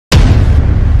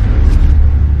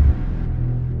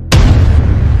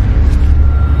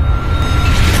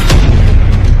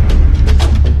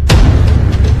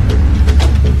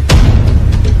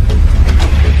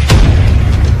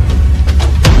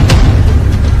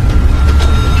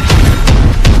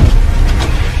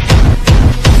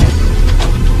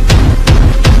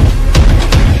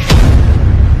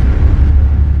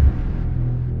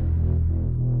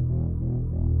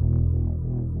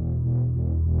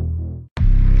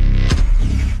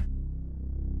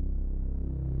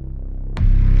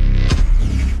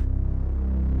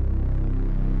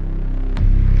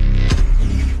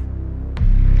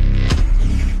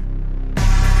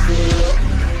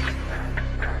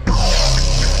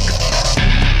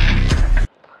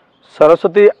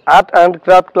Saraswati art and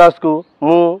craft class को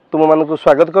मु तुम मान को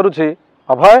स्वागत करुछि।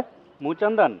 अभय मु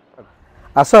चंदन।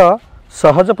 आस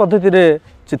सहज पद्धति रे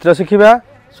चित्र शिखिबा,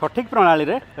 सठिक प्रणाली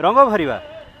रे रंग भरिबा,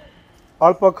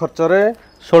 अल्प खर्च रे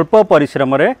स्वल्प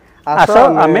परिश्रम रे आस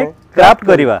आमे क्राफ्ट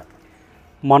करिबा,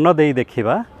 मन देई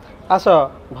देखिबा, आस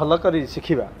भल करी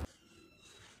शिखिबा।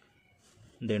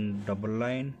 Then double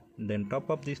line, then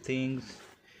top of these things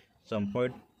some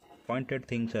pointed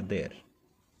things are there.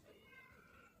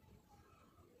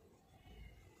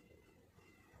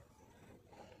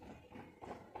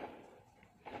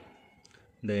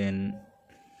 Then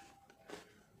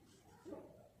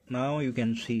now you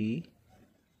can see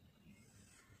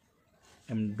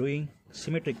I'm doing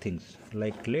symmetric things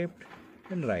like left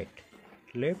then right,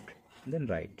 left then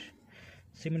right.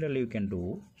 Similarly you can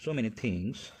do so many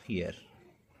things here.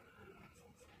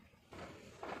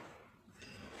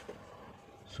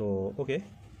 So okay,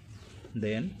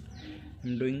 then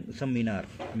I'm doing some minar.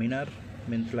 Minar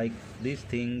means like these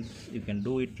things you can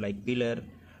do it like pillar,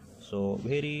 so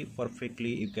very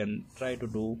perfectly you can try to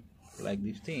do like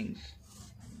these things,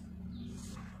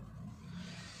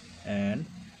 and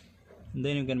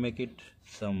then you can make it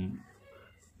some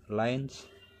lines.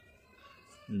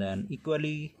 Then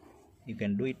equally you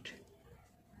can do it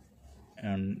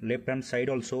on left hand side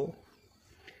also,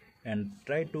 and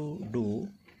try to do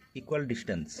equal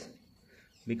distance,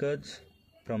 because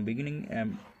from beginning I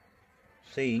am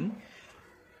saying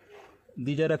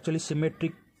these are actually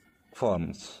symmetric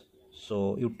forms,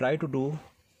 so you try to do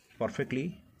perfectly.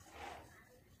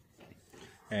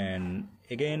 And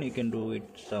again you can do it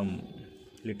some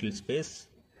little space,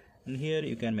 and here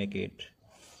you can make it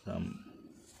some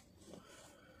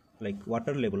like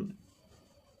water level.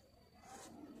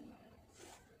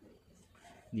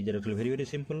 These are actually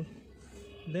very simple.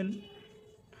 Then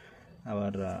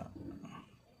our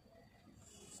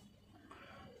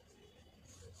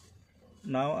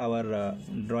now our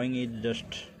drawing is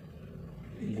just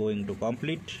going to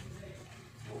complete.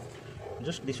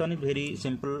 Just this one is very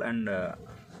simple and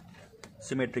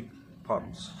symmetric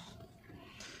forms.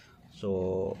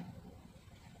 So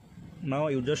now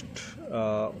you just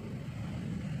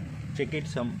check it,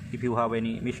 some if you have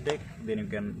any mistake, then you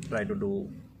can try to do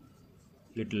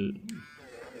little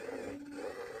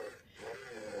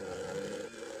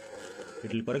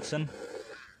correction.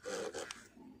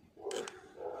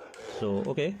 So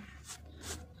okay,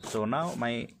 so now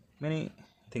my many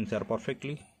things are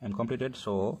perfectly and completed.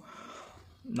 So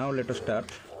now let us start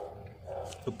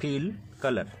to fill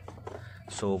color.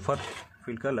 So first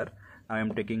fill color, I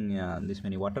am taking this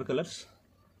many watercolors.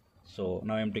 So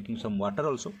now I am taking some water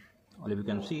also. All of you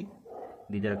can see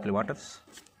these are actually waters.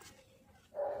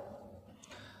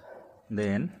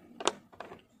 Then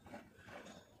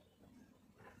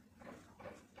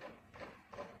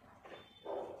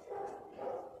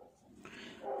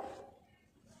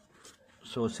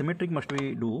so symmetric must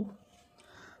we do.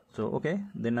 So okay,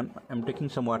 then I'm taking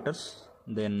some waters,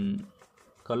 then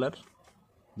color.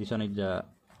 This one is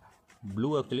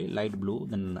blue, actually light blue,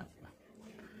 then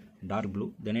dark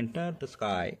blue, then enter the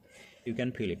sky. You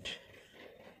can feel it.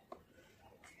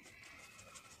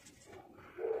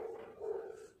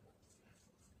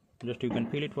 Just you can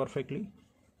feel it perfectly.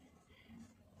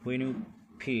 When you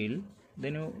feel,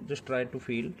 then you just try to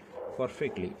feel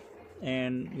perfectly,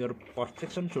 and your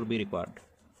perfection should be required.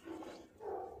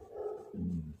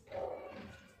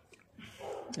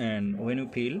 And when you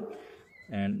feel,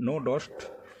 and no dust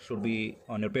should be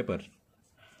on your paper.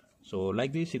 So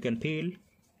like this you can feel,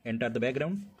 enter the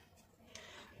background.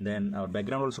 Then our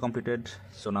background also completed.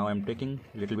 So now I am taking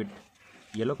little bit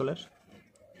yellow color,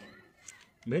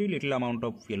 very little amount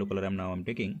of yellow color I'm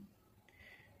taking,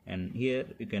 and here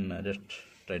you can just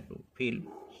try to fill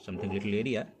something little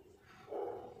area.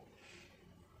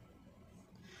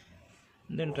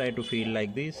 Then try to feel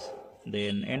like this,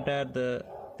 then enter the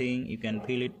thing, you can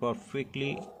feel it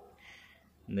perfectly.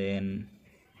 Then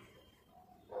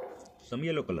some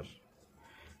yellow color.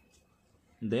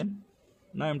 Then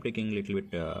now I'm taking little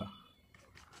bit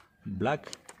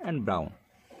black and brown,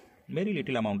 very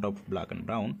little amount of black and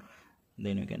brown.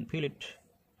 Then you can feel it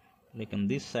like on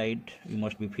this side, you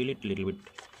must be feel it little bit,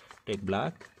 take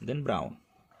black then brown.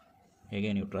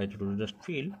 Again you try to do just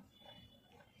feel.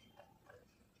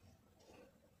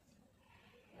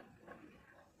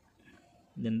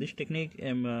 Then this technique I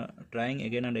am trying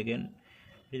again and again.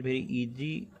 It is very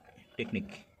easy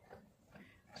technique.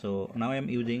 So now I am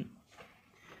using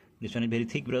this one is very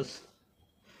thick brush.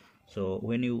 So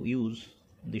when you use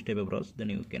this type of brush, then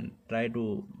you can try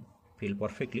to feel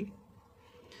perfectly.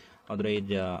 Otherwise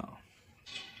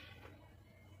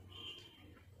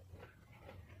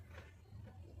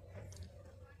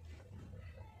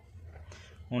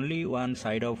only one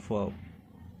side of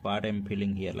part I'm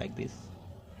filling here like this.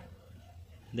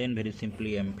 Then very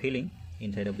simply I'm filling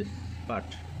inside of this part.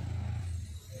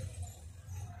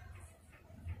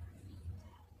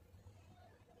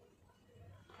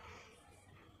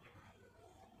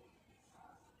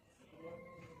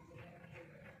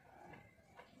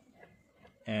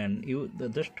 And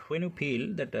just when you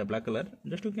feel that black color,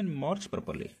 just you can merge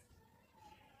properly.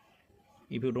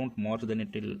 If you don't merge, then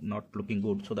it will not looking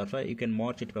good, so that's why you can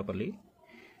merge it properly.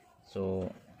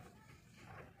 So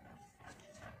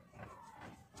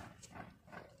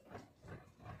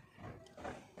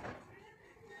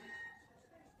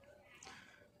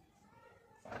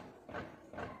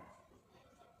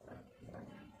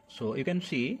you can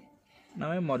see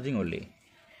now I'm merging only.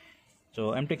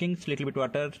 So I'm taking little bit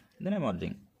water, then I'm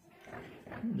merging.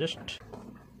 Just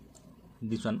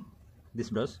this one, this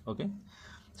brush, okay.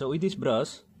 So with this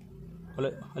brush,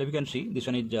 you can see this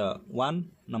one is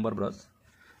 1 number brush.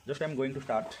 Just I'm going to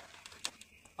start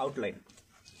outline.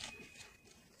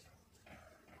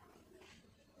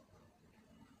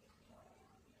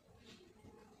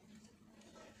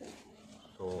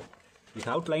 So with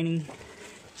outlining,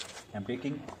 I'm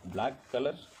taking black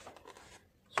color.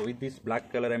 So with this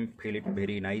black color I'm fill it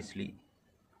very nicely.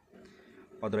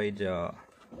 Otherwise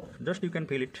just you can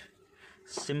fill it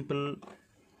simple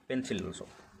pencil also.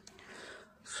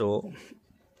 So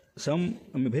some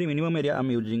very minimum area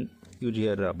I'm use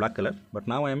here black color, but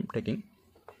now I am taking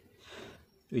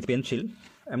with pencil.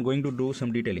 I'm going to do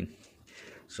some detailing.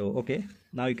 So okay,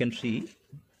 now you can see,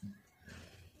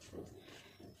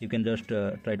 you can just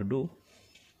try to do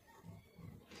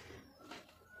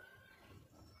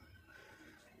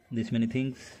this many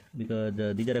things, because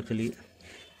these are actually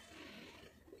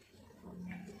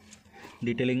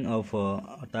detailing of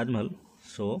Taj Mahal.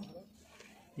 So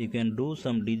you can do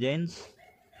some designs.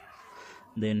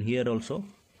 Then here also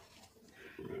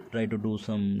try to do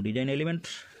some design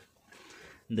elements.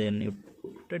 Then you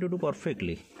try to do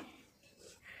perfectly,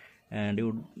 and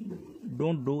you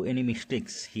don't do any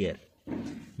mistakes here,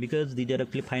 because these are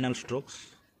actually final strokes.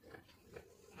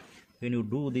 When you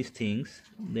do these things,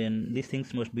 then these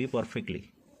things must be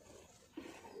perfectly.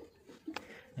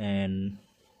 And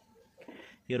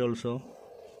here also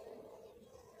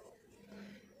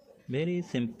very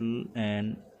simple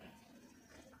and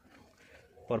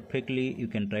perfectly you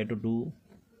can try to do.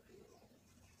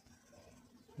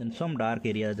 Then some dark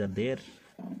areas are there,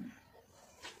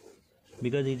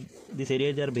 because these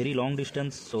areas are very long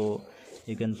distance, so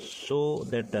you can show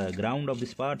that ground of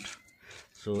this part.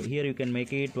 So here you can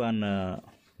make it one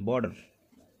border,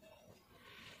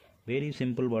 very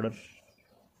simple border,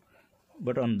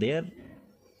 but on there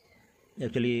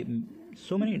actually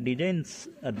so many designs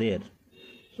are there.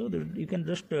 So you can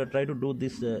just try to do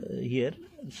this here,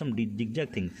 some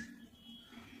zigzag things,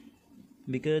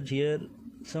 because here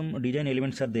some design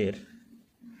elements are there.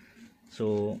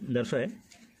 So that's why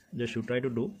just you try to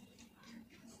do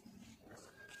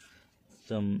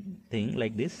something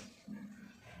like this.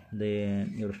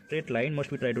 Then your straight line must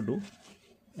be try to do.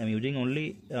 I'm using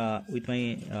only with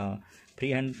my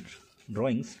freehand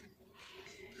drawings.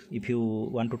 If you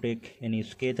want to take any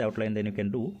sketch outline, then you can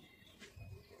do.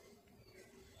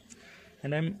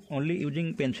 And I'm only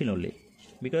using pencil only,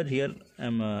 because here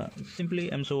I'm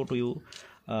I'm show to you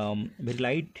very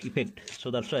light effect.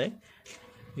 So that's why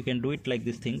you can do it like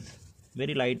these things.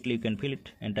 Very lightly you can fill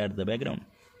it entire the background.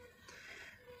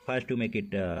 First to make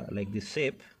it like this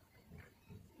shape,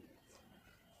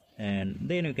 and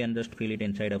then you can just fill it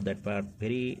inside of that part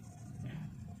very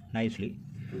nicely.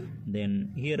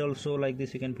 Then here also like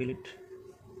this you can fill it,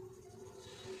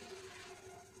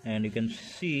 and you can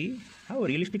see how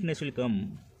realisticness will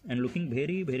come and looking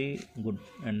very good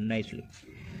and nicely.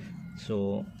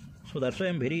 So that's why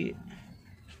I'm very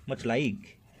much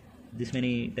like this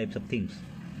many types of things.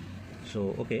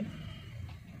 So okay,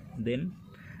 then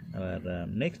our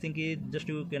next thing is just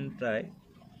you can try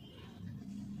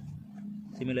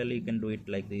similarly, you can do it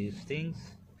like these things.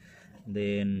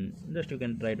 Then just you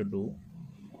can try to do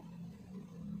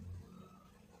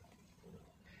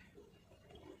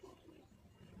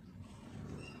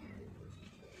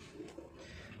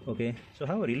okay. So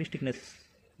how realisticness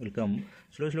will come,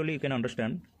 slowly you can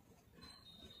understand.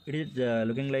 It is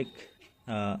looking like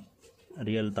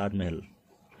real Taj Mahal.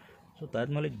 So Taj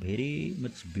Mahal is very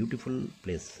much beautiful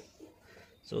place,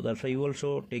 so that's why you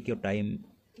also take your time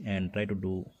and try to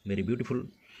do very beautifully.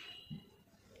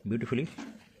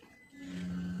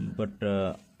 But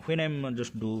when I'm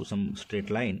just do some straight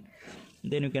line,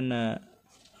 then you can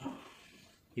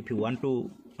if you want to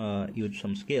use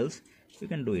some scales, you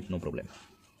can do it, no problem.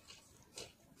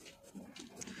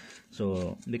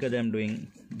 So because I am doing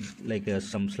like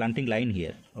some slanting line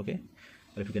here, okay,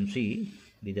 but if you can see,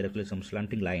 these are actually some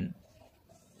slanting line.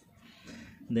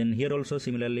 Then here also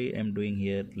similarly I am doing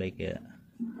here like a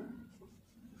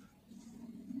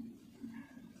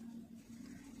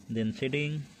then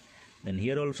shading, then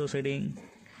here also shading,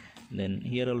 then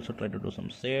here also try to do some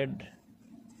shade,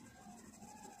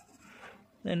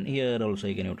 then here also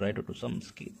you can try to do some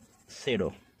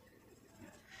shadow.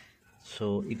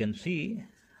 So you can see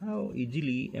how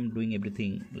easily I'm doing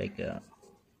everything, like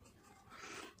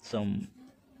some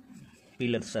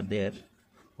pillars are there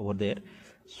over there,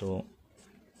 so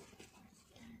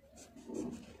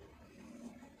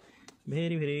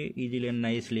very easily and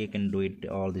nicely you can do it,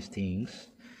 all these things.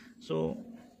 So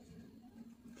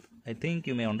I think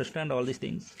you may understand all these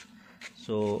things.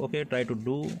 So okay, try to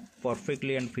do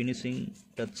perfectly and finishing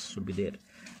touch should be there.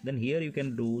 Then here you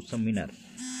can do some minor.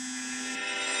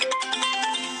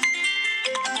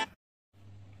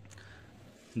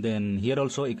 Then here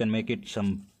also you can make it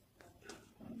some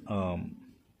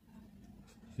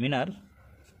minor.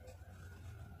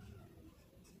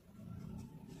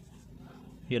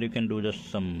 Here you can do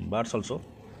just some bars also.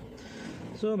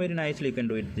 So very nicely you can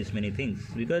do it this many things,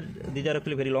 because these are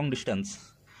actually very long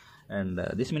distance, and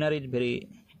this minor is very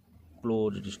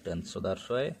close distance, so that's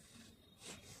why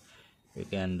you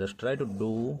can just try to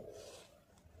do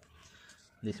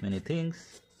this many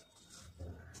things,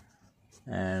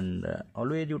 and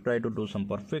always you try to do some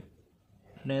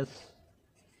perfectness.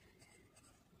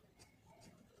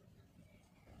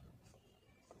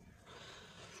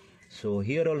 So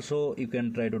here also you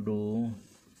can try to do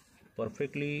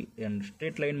perfectly, and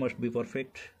straight line must be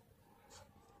perfect,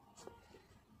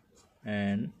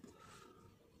 and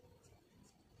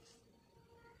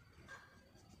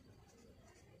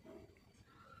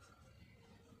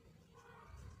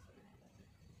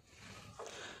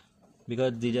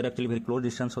because these are actually very close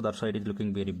distance, so that's why it is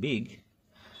looking very big,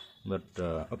 but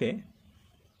okay,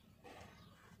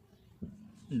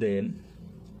 then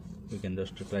we can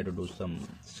just try to do some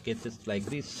sketches like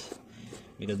this,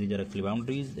 because these are actually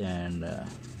boundaries, and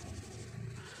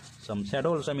some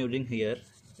shadows I'm using here.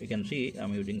 You can see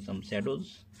I'm using some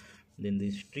shadows, then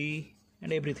this tree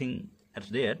and everything that's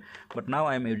there, but now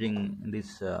I'm using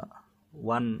this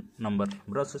 1 number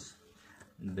brushes,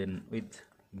 then with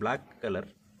black color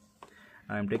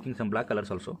I'm taking some black colors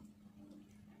also.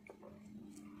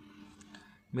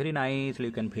 Very nicely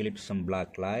you can fill it some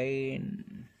black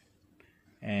line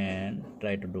and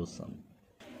try to do some.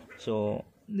 So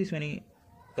this many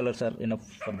colors are enough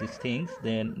for these things.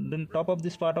 Then top of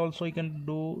this part also you can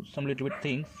do some little bit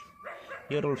things.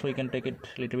 Here also you can take it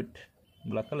little bit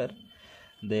black color.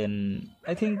 Then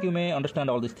I think you may understand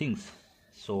all these things.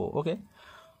 So okay,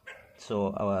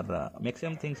 so our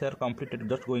maximum things are completed,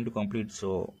 just going to complete.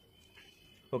 So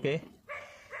okay,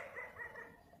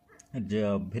 it's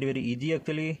very easy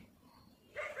actually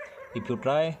if you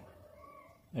try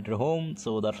at your home,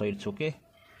 so that's why it's okay.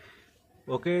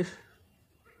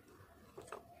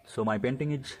 So my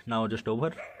painting is now just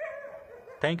over.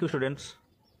 Thank you students.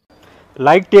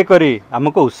 Like टे करी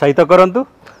हमको उत्साहित करंतु,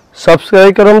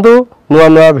 subscribe करंतु, नुआ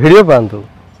नुआ video पांतु,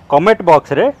 comment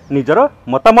box रे निजर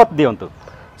मतामत दियंतु,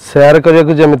 शेयर करिया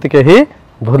को जेमिति केही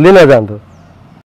भूली न जांतु।